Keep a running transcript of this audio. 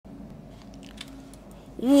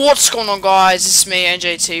What's going on, guys? It's me,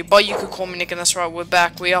 NJT, but you could call me Nick, and that's right, we're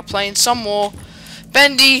back. We are playing some more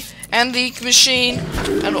Bendy and the Machine,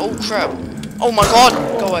 and oh crap. Oh my god,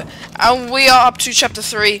 go away. And we are up to chapter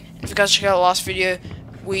 3. If you guys check out the last video,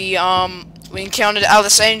 we encountered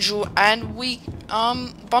Alice Angel, and we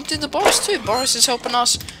bumped into Boris too. Boris is helping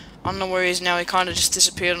us. I don't know where he is now, he kinda just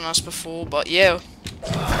disappeared on us before, but yeah.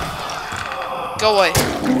 Go away.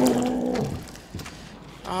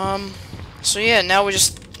 So yeah, now we're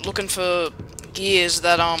just looking for gears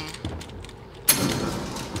that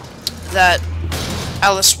that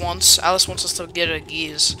Alice wants. Alice wants us to get her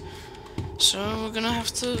gears. So we're gonna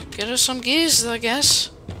have to get her some gears, I guess.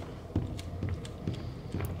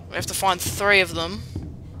 We have to find 3 of them,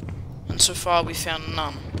 and so far we found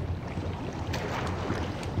none.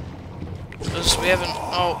 Because we haven't.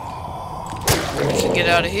 Oh, we can get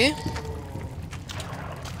out of here.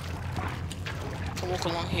 Walk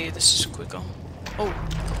along here, this is quicker. Oh.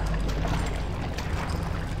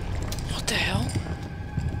 What the hell?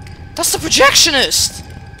 That's the projectionist!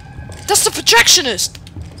 That's the projectionist!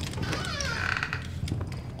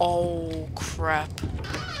 Oh, crap.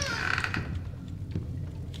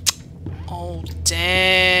 Oh,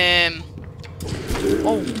 damn.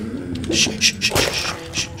 Oh. Shh.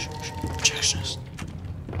 Projectionist.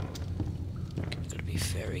 Gotta be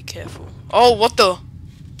very careful. Oh, what the?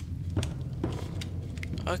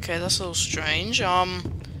 Okay, that's a little strange.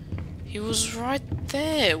 He was right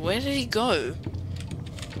there. Where did he go?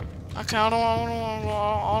 Okay, I don't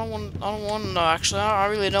want to know. Actually, I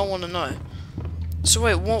really don't want to know. So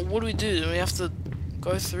wait, what do we do? Do we have to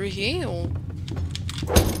go through here, or?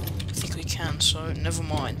 I think we can. So never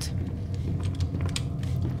mind.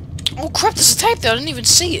 Oh crap! There's a tape there. I didn't even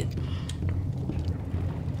see it.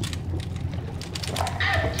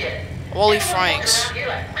 Wally Franks.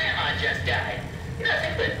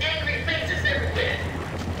 Nothing but angry faces everywhere.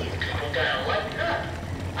 These people gotta lighten up.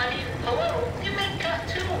 I mean, hello, you make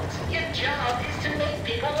cartoons. Your job is to make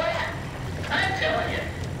people laugh. I'm telling you,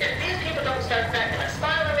 if these people don't start backing a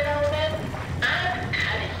smile every now and then, I'm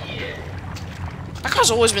out of here. That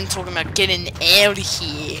guy's always been talking about getting out of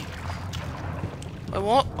here. Wait,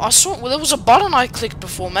 what? I saw. Well, there was a button I clicked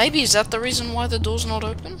before. Maybe is that the reason why the door's not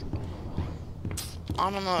open?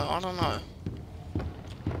 I don't know.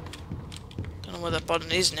 Where that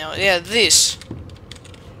button is now. Yeah, this.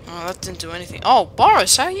 Oh, that didn't do anything. Oh,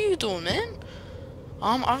 Boris, how you doing, man?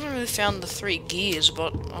 I haven't really found the 3 gears,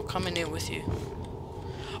 but I'll come in here with you.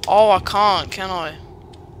 Oh, I can't, can I?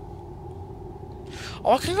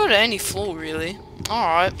 Oh, I can go to any floor, really.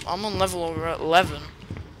 Alright, I'm on level 11.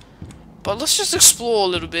 But let's just explore a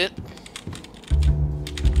little bit.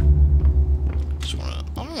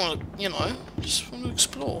 I don't wanna, you know, just want to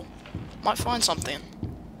explore. Might find something.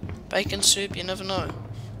 Bacon soup, you never know.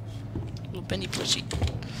 Little Bendy plushie.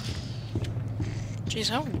 Jeez,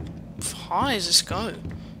 how high does this go?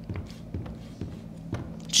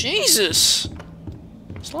 Jesus!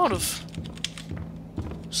 There's a lot of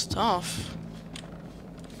stuff.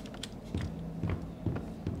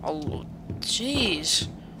 Oh, jeez.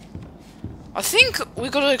 I think we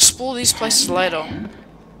gotta explore these places later.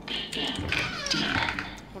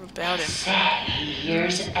 What about him? He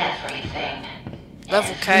hears everything.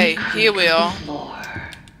 Level K, here we are. Floor,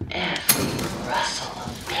 every rustle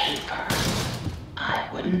of paper. I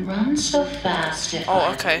wouldn't run so fast if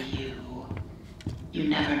I were you. You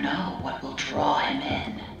never know what will draw him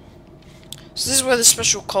in. So this is where the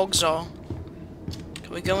special cogs are.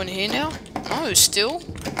 Can we go in here now? No, still.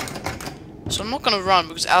 So I'm not gonna run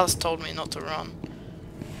because Alice told me not to run.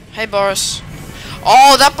 Hey, Boris.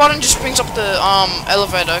 Oh, that button just brings up the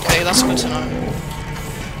elevator. Okay, that's good to know.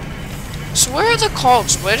 So where are the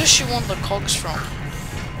cogs? Where does she want the cogs from?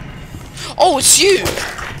 Oh, it's you!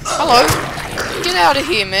 Hello! Get out of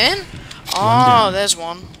here, man! Ah, there's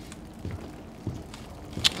one.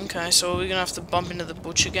 Okay, so we're gonna have to bump into the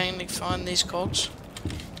butcher gang to find these cogs.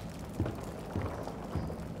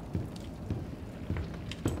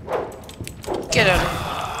 Get out of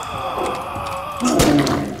here.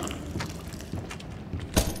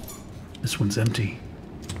 This one's empty.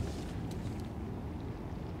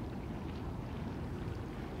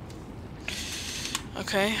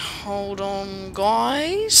 Okay, hold on,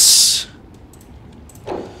 guys.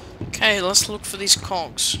 Okay, let's look for these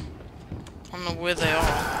cogs. I don't know where they are.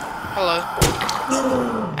 Hello.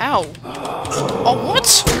 Ow. Oh, what?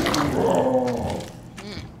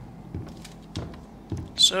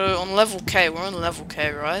 So, on level K, we're on level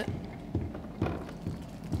K, right?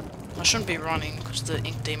 I shouldn't be running, because the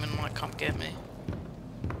ink demon might come get me.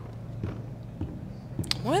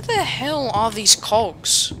 Where the hell are these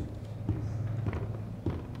cogs?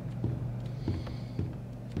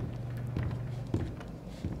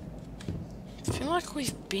 like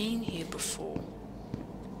we've been here before.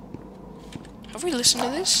 Have we listened to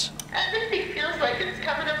this? Everything feels like it's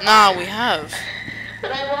coming up. Nah, we have.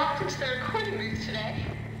 But I walked into the recording booth today.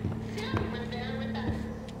 Sammy was there with us.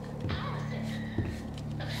 Allison.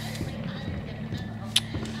 Apparently, I didn't get the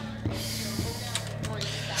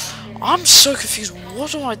memo. I'm so confused.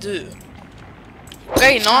 What do I do?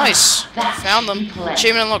 Okay, nice. Found them.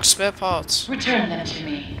 Achievement unlocked spare parts. Return them to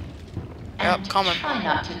me. Yep, And coming. try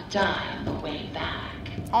not to die on the way back.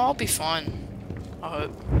 I'll be fine. I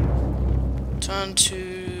hope. Turn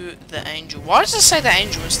to the angel. Why does it say the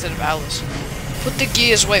angel instead of Alice? Put the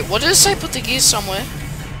gears. Wait, what did it say? Put the gears somewhere.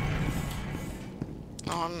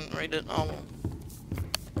 Oh, I didn't read it. Oh well.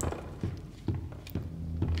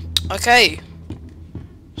 Okay.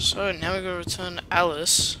 So now we gotta return to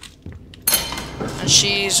Alice. And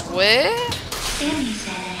she's where? Bendy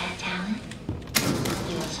said I had talent.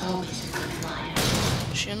 He was always a good flyer.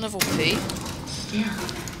 Is she on level P? Still,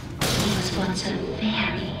 he was once a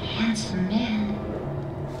very handsome man.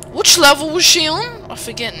 Which level was she on? I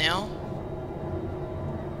forget now.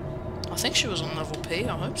 I think she was on level P.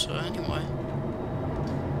 I hope so. Anyway.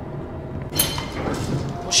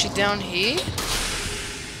 Was she down here?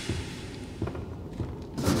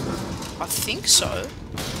 I think so.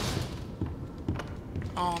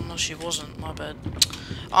 Oh no, she wasn't. My bad.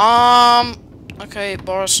 Okay,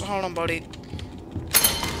 Boris, hold on, buddy.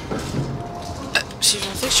 Excuse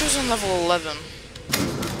me, I think she was on level 11.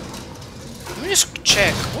 Let me just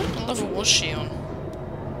check. What level was she on?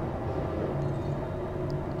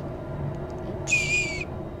 Oops.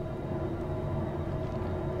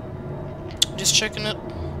 Just checking it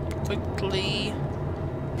quickly.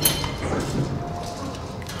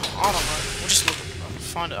 I don't know. We'll just look,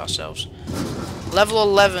 find it ourselves. Level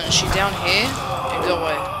 11. Is she down here? Yeah, go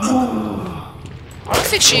away. I don't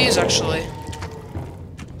think she is actually.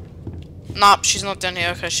 Nope, she's not down here.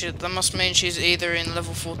 Okay, that must mean she's either in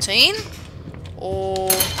level 14 or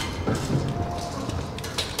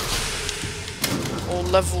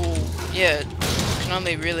level, yeah, it can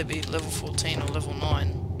only really be level 14 or level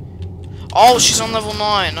 9. Oh, she's on level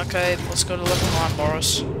 9. Okay, let's go to level 9,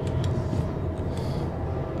 Boris.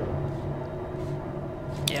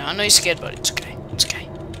 Yeah, I know you're scared, but it's okay. It's okay.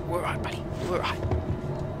 We're alright, buddy. We're alright.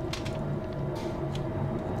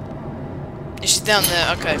 Yeah, she's down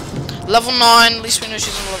there. Okay. Level 9. At least we know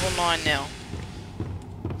she's on level 9 now.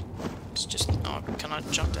 It's just... Oh, can I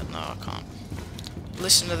jump in? No, I can't.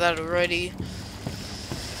 Listen to that already.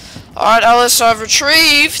 Alright, Alice, I've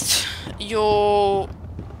retrieved your...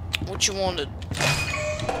 what you wanted.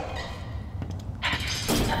 Have you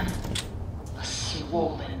seen them? The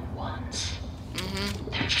swollen ones.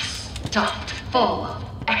 They're just stuffed full of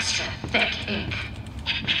extra thick ink.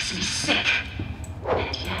 It makes me sick.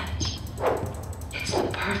 And yet, it's the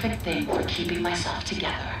perfect thing for keeping myself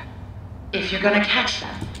together. If you're gonna catch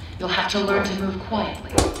them, you'll have to learn to move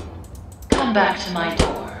quietly. Come back to my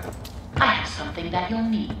door. I have something that you'll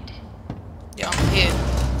need. Yeah, I'm here.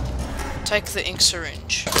 Take the ink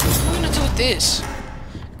syringe. What are we gonna do with this?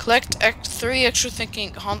 Collect 3 extra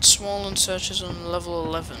thinking, hunt swollen searches on level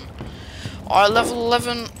 11. Alright, level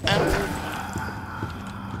 11, and...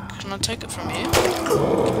 Can I take it from here?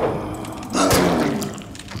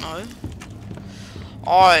 No.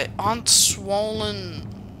 Alright, hunt swollen...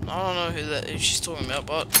 I don't know who she's talking about,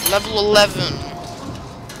 but... Level 11.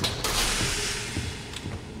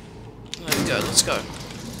 There we go, let's go.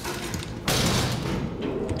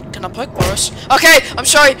 Can I poke Boris? Okay, I'm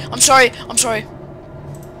sorry. I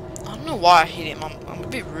don't know why I hit him. I'm a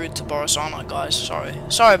bit rude to Boris, aren't I, guys? Sorry,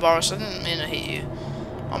 Boris. I didn't mean to hit you.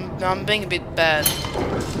 I'm being a bit bad.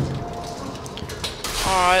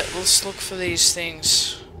 All right, let's look for these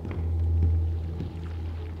things.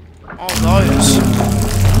 Oh, those.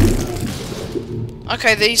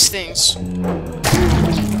 Okay, these things.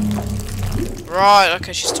 Right.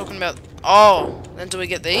 Okay, she's talking about. Oh, then do we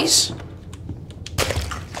get these?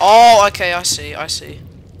 Oh, okay, I see.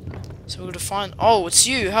 So we're gonna find... Oh, it's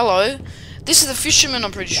you, hello. This is the fisherman,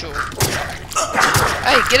 I'm pretty sure.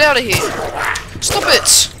 Hey, get out of here. Stop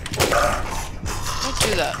it! Don't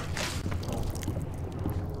do that.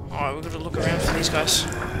 Alright, we're gonna look around for these guys.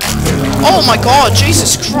 Oh my god,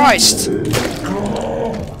 Jesus Christ!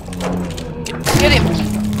 Get him!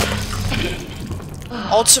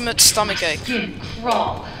 Ultimate stomachache. Skin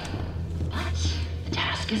crawl. But the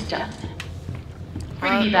task is done.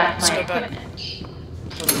 Bring me back my equipment.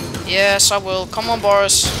 Yes, I will. Come on,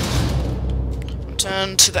 Boris.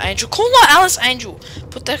 Return to the angel. Call her Alice Angel.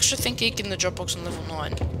 Put the extra think geek in the Dropbox on level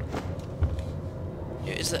 9.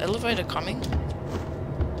 Yeah, is the elevator coming?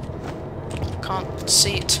 I can't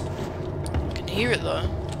see it. I can hear it though.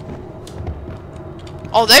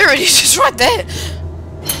 Oh, there it is. It's right there.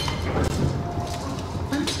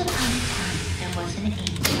 Once upon a time, there was an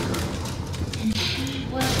angel, and she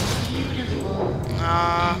was beautiful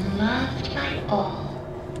and loved by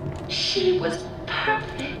all. She was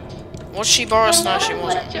perfect. Was she, Boris? No, she matter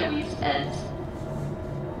wasn't. what Joey says.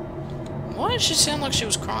 Why did she sound like she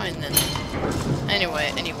was crying then?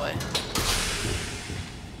 Anyway.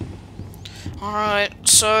 Alright,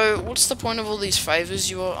 so what's the point of all these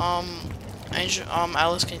favors you are, Angel,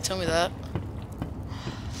 Alice, can you tell me that?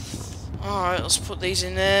 Alright, let's put these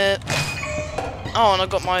in there. Oh, and I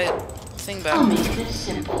got my thing back. I'll make this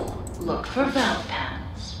simple. Look for valve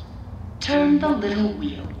pads. Turn the little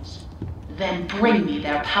wheels. Then bring me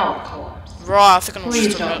their power cores. Right, I think I know what she's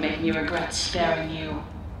Please talking don't about. make me regret sparing you.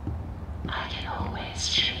 I can always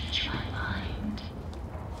change my mind.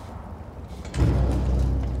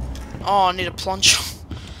 Oh, I need a plunger.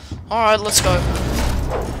 Alright, let's go.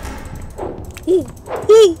 Ooh,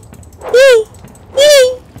 ooh, ooh,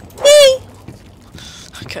 ooh, ooh.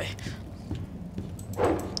 Okay.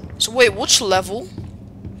 So wait, which level?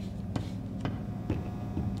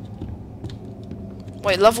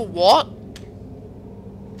 Wait, level what?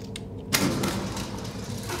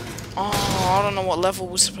 Oh, I don't know what level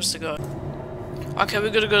we're supposed to go. Okay, we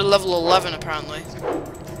gotta go to level 11 apparently.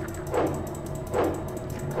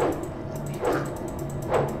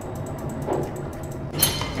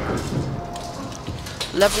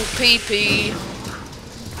 Level PP.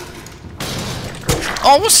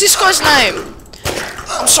 Oh, what's this guy's name?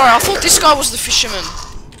 I'm sorry, I thought this guy was the fisherman.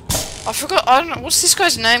 I forgot, I don't know, what's this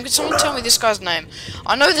guy's name? Could someone tell me this guy's name?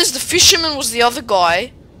 I know there's the fisherman was the other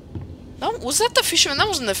guy. No, was that the fisherman? That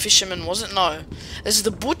wasn't the fisherman, was it? No. There's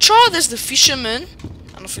the butcher, there's the fisherman,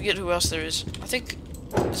 and I forget who else there is. I think,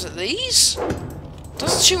 is it these?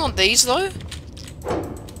 Doesn't she want these though?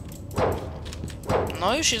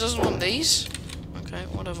 No, she doesn't want these. Okay,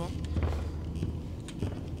 whatever.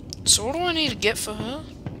 So what do I need to get for her?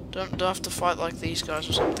 Do I have to fight like these guys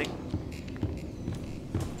or something?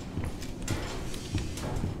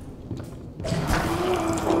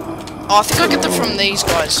 Oh, I think I get them from these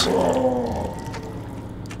guys. Well,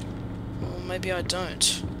 maybe I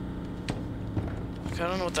don't. Okay, I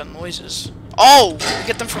don't know what that noise is. Oh! We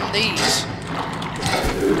get them from these.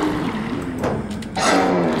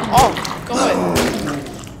 Oh, go away.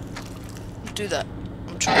 Do that.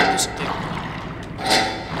 I'm trying to do something.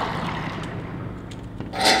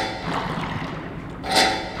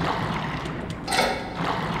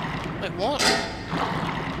 Wait, what?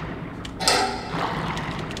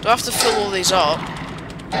 Do I have to fill all these up?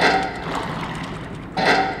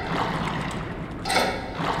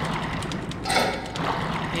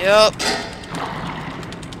 Yep.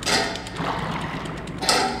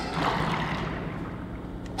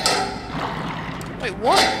 Wait,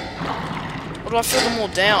 what? Or do I fill them all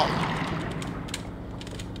down?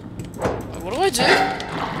 Wait, what do I do?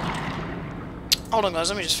 Hold on guys,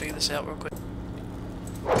 let me just figure this out real quick.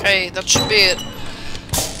 Okay, that should be it.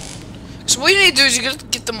 So what you need to do is you gotta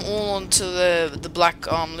get them all onto the black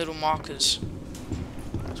little markers.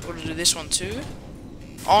 So we're gonna do this one too.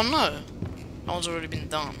 Oh no, that one's already been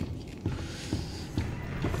done.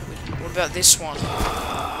 What about this one?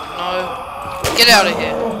 No, get out of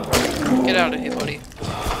here. Get out of here, buddy.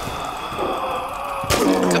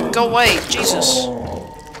 Go away, Jesus.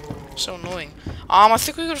 So annoying. I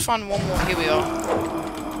think we gotta find one more. Here we are.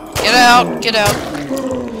 Get out, get out.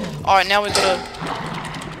 All right, now we gotta.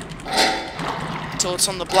 Until it's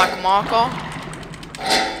on the black marker.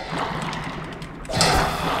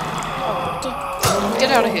 Oh, what the?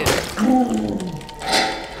 Get out of here.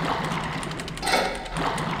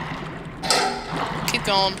 Keep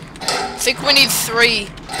going. I think we need 3.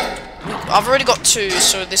 I've already got 2,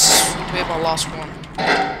 so this will be my last one.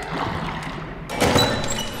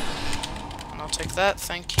 And I'll take that,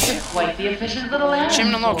 thank you. Quite the efficient little animal.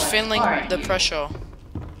 Achievement unlocked, feeling the pressure.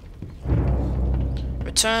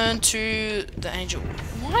 Return to the angel.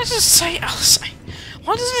 Why does it say Alice?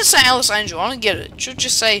 Why doesn't it say Alice Angel? I don't get it. It should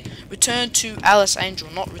just say return to Alice Angel,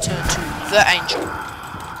 not return to the angel.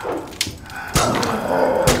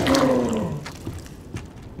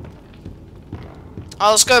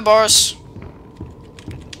 Alright, let's go, Boris.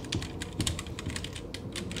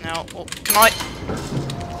 Now, oh, can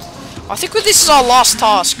I think this is our last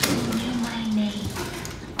task.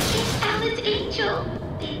 Alice Angel,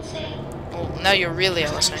 they'd say. Oh, now you're really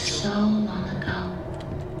Alice Angel. So long ago.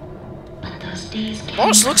 But those days came.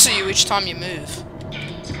 Boris looks at you each time you move.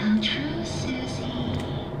 Dreams come true, Susie.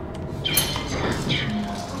 Dreams come true.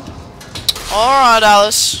 Alright,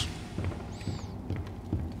 Alice.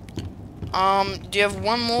 Do you have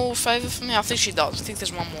one more favor for me? I think she does. I think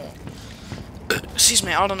there's one more. Excuse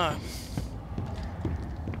me, I don't know.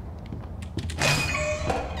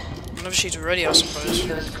 Whenever she's ready, I suppose. See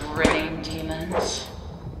those grinning demons?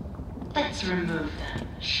 Let's remove them,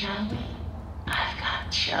 shall we? I've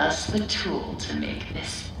got just the tool to make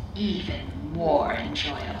this even more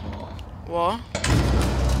enjoyable. What?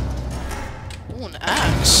 Oh, an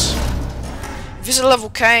axe. Visit level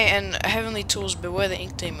K and heavenly tools. Beware the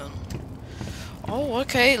ink demon. Oh,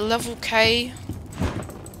 okay. Level K.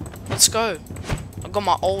 Let's go. I got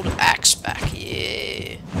my old axe back.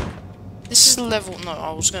 Yeah. This is level. No,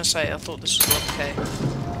 I was gonna say. I thought this was level K.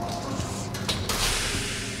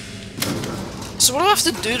 So what do I have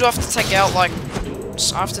to do? Do I have to take out like?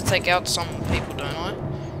 I have to take out some people, don't I?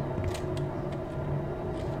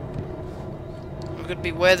 We're gonna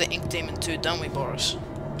beware the ink demon too, don't we, Boris?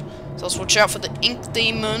 So let's watch out for the ink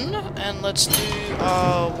demon, and let's do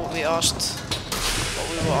what we were asked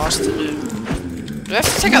to do. Do we have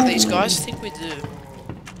to take out these guys? I think we do.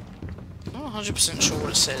 I'm not 100% sure what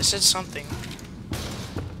it said. It said something.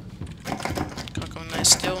 Can I come in there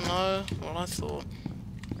still? No. What I thought.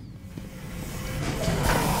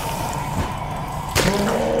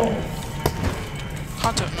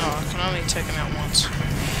 Can't do it. No, I can only take him out once.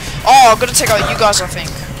 Oh, I've got to take out you guys, I think.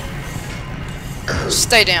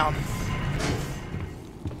 Stay down.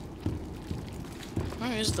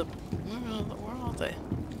 Where is the... Where are they?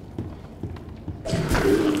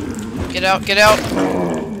 Get out, get out!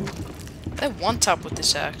 They're one tap with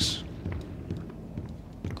this axe.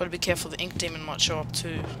 Gotta be careful, the ink demon might show up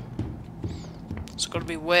too. So gotta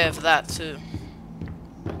be aware of that too.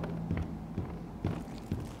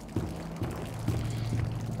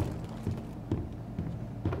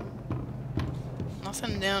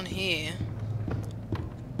 Nothing down here.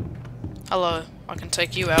 Hello, I can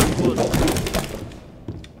take you out. Good.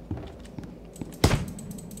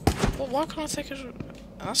 Well, why can't I take it?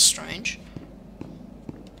 That's strange.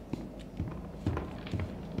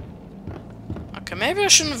 Okay, maybe I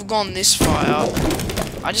shouldn't have gone this far out.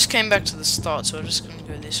 I just came back to the start, so I'm just gonna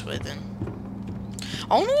go this way then.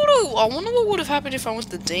 I wonder what would have happened if I went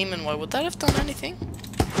the demon way. Would that have done anything?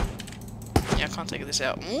 Yeah, I can't take this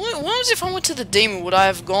out. What was if I went to the demon? Would I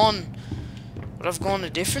have gone? Would I have gone a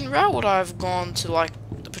different route? Would I have gone to like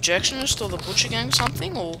the projectionist or the butcher gang or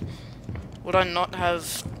something? Or would I not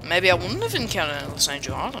have? Maybe I wouldn't have encountered an Ellis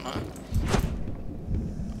Angel. I don't know.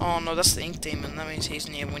 Oh no, that's the ink demon. That means he's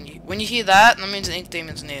near. When you hear that, that means the ink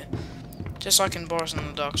demon's near. Just like in Boris and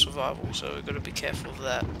the Dark Survival. So we've got to be careful of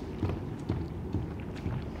that.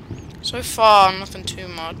 So far, nothing too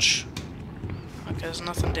much. Okay, there's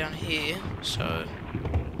nothing down here, so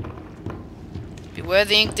beware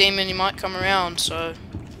the ink demon, he might come around, so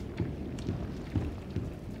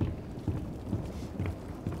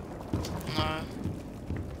no,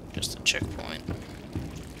 just a checkpoint.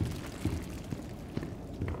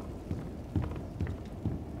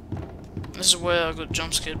 This is where I got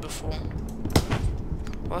jump scared before.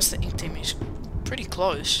 Well, that's the ink demon, he's pretty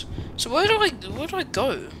close. So where do I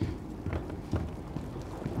go?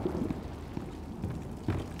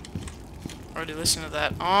 Already listened to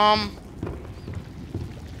that. I've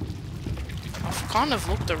kind of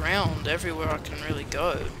looked around everywhere I can really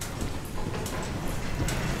go.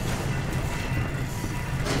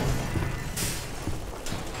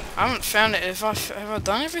 I haven't found it. Have I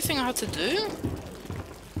done everything I had to do?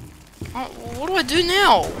 What do I do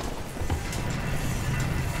now?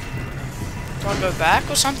 Do I go back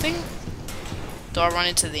or something? Do I run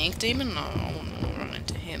into the ink demon? No, I won't run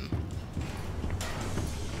into him.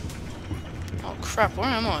 Oh crap, where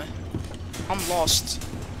am I? I'm lost.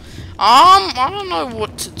 I don't know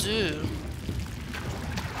what to do.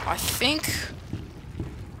 I think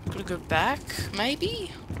I'm gonna go back,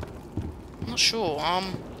 maybe? I'm not sure.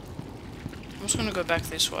 I'm just gonna go back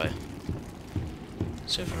this way.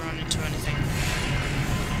 See if I run into anything.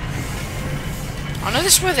 I know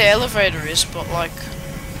this is where the elevator is, but like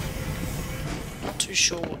not too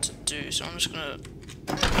sure what to do, so I'm just gonna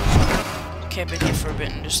camp in here for a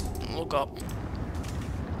bit and just look up.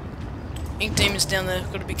 Ink demon's down there,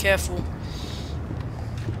 gotta be careful.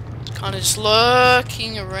 Kinda just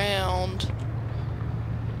lurking around.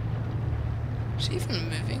 Is he even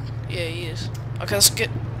moving? Yeah, he is. Okay, let's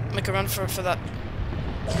make a run for that.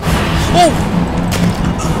 Oh!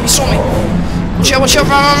 He saw me! Watch out,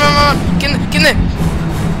 run! Get in there!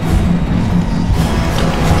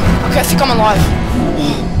 Okay, I think I'm alive.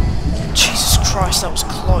 Jesus Christ, that was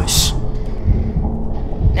close.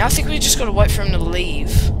 Now I think we just gotta wait for him to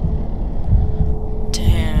leave.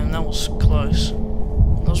 Damn, that was close.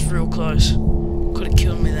 That was real close. Could have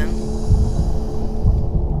killed me then.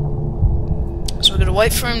 So we're gonna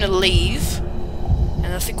wait for him to leave, and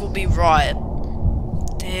I think we'll be right.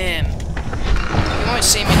 Damn. He won't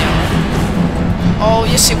see me now. Oh,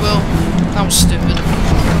 yes he will. That was stupid.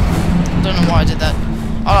 I don't know why I did that.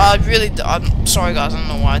 I'm sorry guys, I don't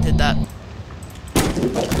know why I did that.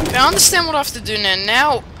 Okay, I understand what I have to do now.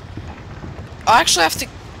 Now, I actually have to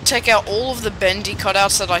take out all of the bendy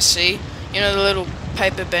cutouts that I see. You know, the little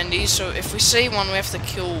paper bendies. So if we see one, we have to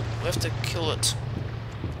kill it.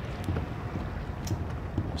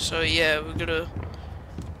 So yeah, we're gonna.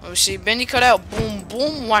 When we see bendy cutout, boom,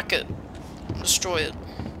 boom, whack it, destroy it.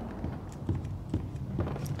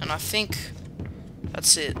 And I think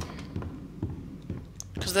that's it.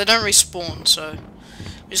 Because they don't respawn, so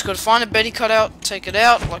we just gotta find a bendy cutout, take it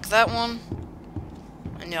out like that one.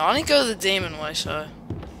 And yeah, I didn't go the demon way, so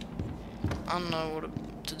I don't know what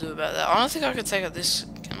to do about that. I don't think I can take out this,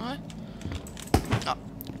 can I? No.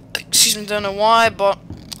 Excuse me, don't know why, but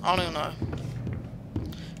I don't know.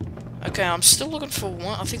 Okay, I'm still looking for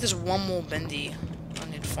one. I think there's one more bendy I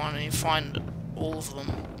need to find. I need to find all of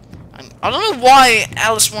them. And I don't know why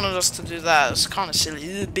Alice wanted us to do that. It's kind of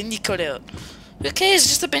silly. Bendy cutout. Who cares?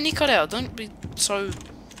 Just a bendy cutout. Don't be so,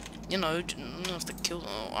 you know, you don't have to kill them.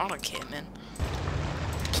 Oh, I don't care, man.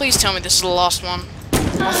 Please tell me this is the last one.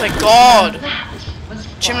 Oh, thank God.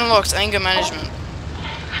 Achievement unlocked, anger management.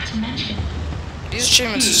 These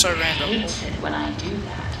achievements are so random. When I do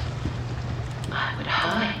that, I would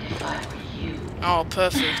hide if I were you. Oh,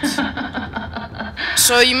 perfect.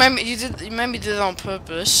 So you made me do that on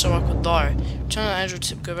purpose so I could die. Turn the angel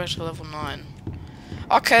tip, go back to level 9.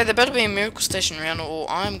 Okay, there better be a miracle station around or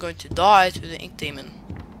I'm going to die to the ink demon.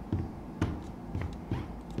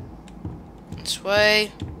 This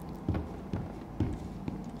way.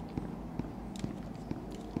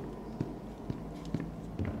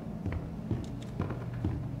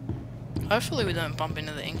 Hopefully we don't bump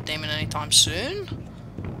into the ink demon anytime soon.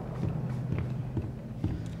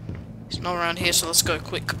 He's not around here, so let's go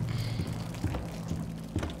quick.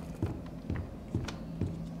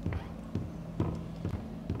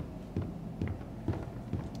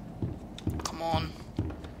 Come on.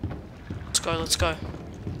 Let's go.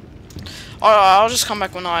 Alright, I'll just come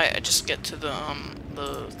back when I just get to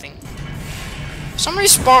the thing. For some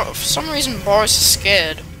reason Boris is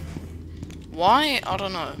scared. Why? I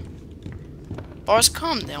don't know. Boris,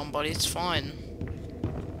 calm down, buddy. It's fine.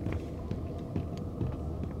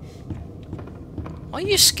 Why are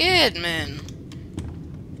you scared, man?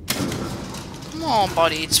 Come on,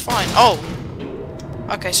 buddy. It's fine. Oh.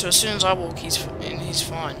 Okay, so as soon as I walk, he's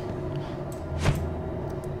fine.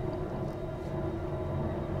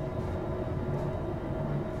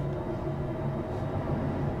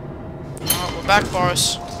 Alright, we're back,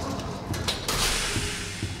 Boris.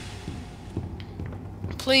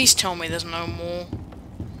 Please tell me there's no more.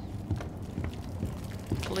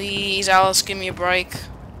 Please, Alice, give me a break.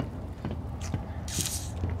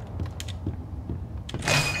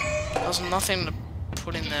 There's nothing to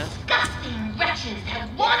put in there. Disgusting wretches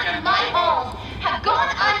have wandered my halls, have gone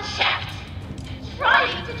unchecked,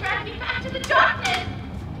 trying to drag me back to the darkness.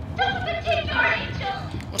 Don't fatigue your angel.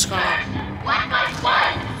 What's going on? One by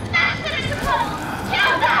one, smash them into bones.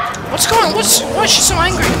 Kill them. What's going on? Why is she so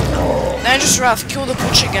angry? The Angel's Wrath, kill the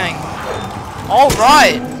Butcher Gang.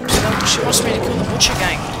 Alright. So she wants me to kill the Butcher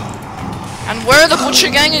Gang. And where are the Butcher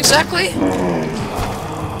Gang exactly?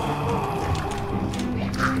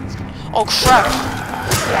 Oh crap.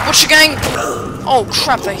 Butcher Gang! Oh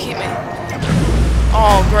crap, they hit me.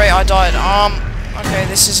 Oh great, I died. Okay,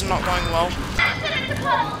 this is not going well.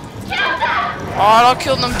 Alright, I'll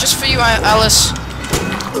kill them just for you, Alice.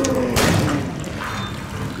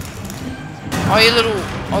 Oh, you little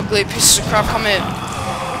ugly pieces of crap, come here.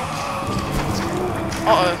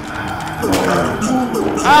 Uh-oh.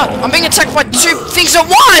 Ah, I'm being attacked by two things at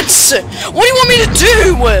once! What do you want me to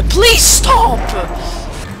do? Please stop!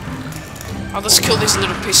 I'll just kill these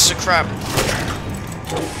little pieces of crap.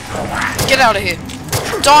 Get out of here.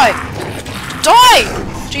 Die!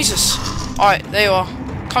 Die! Jesus. Alright, there you are.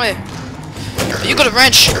 Come here. You got a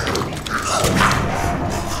wrench.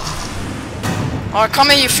 Alright, come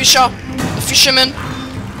here, you fisher. The fisherman.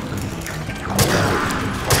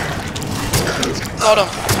 Got him.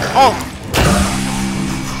 Oh.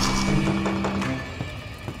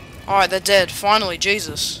 Alright, they're dead. Finally,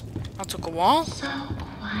 Jesus. That took a while. So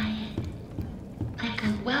quiet. Like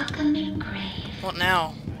a welcoming grave. What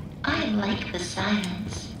now? I like the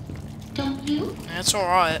silence. Don't you? That's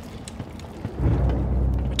alright.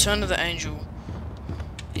 Return to the angel.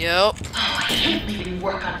 Yep. Oh, I hate leaving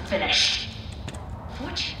work unfinished.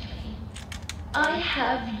 Fortunately, I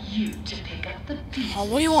have you to pick up the pieces. Oh,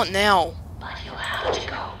 what do you want now? But you'll have to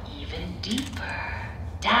go even deeper.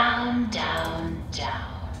 Down, down,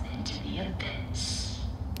 down into the abyss.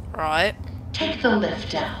 Right. Take the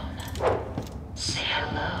lift down. Say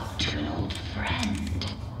hello to an old friend.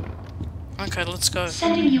 Okay, let's go.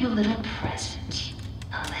 Sending you a little present.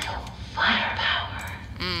 A little firepower.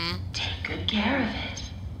 Take good care of it.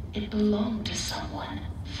 It belonged to someone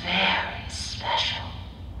very special.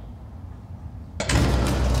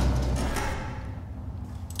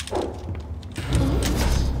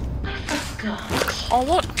 Oops, I forgot. Oh,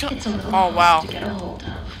 what? It's a little Oh, wow. hard to get a hold of.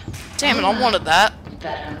 Damn it, I wanted that.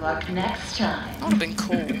 Better luck next time. That would have been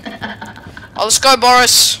cool. Oh, let's go,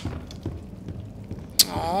 Boris!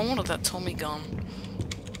 Oh, I wanted that Tommy gun.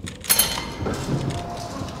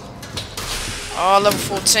 Oh, level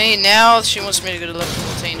 14. Now she wants me to go to level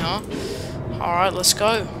 14, huh? Alright, let's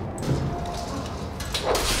go.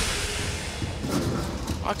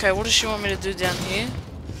 Okay, what does she want me to do down here?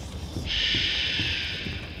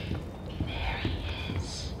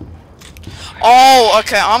 Oh,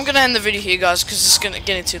 okay, I'm gonna end the video here, guys, because it's gonna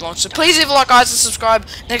get too long. So please leave a like, guys, and subscribe.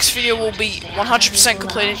 Next video will be 100%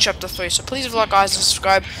 completing Chapter 3. So please leave a like, guys, and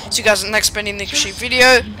subscribe. See you guys in the next Bendy Nick Sheep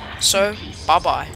video. So, bye-bye.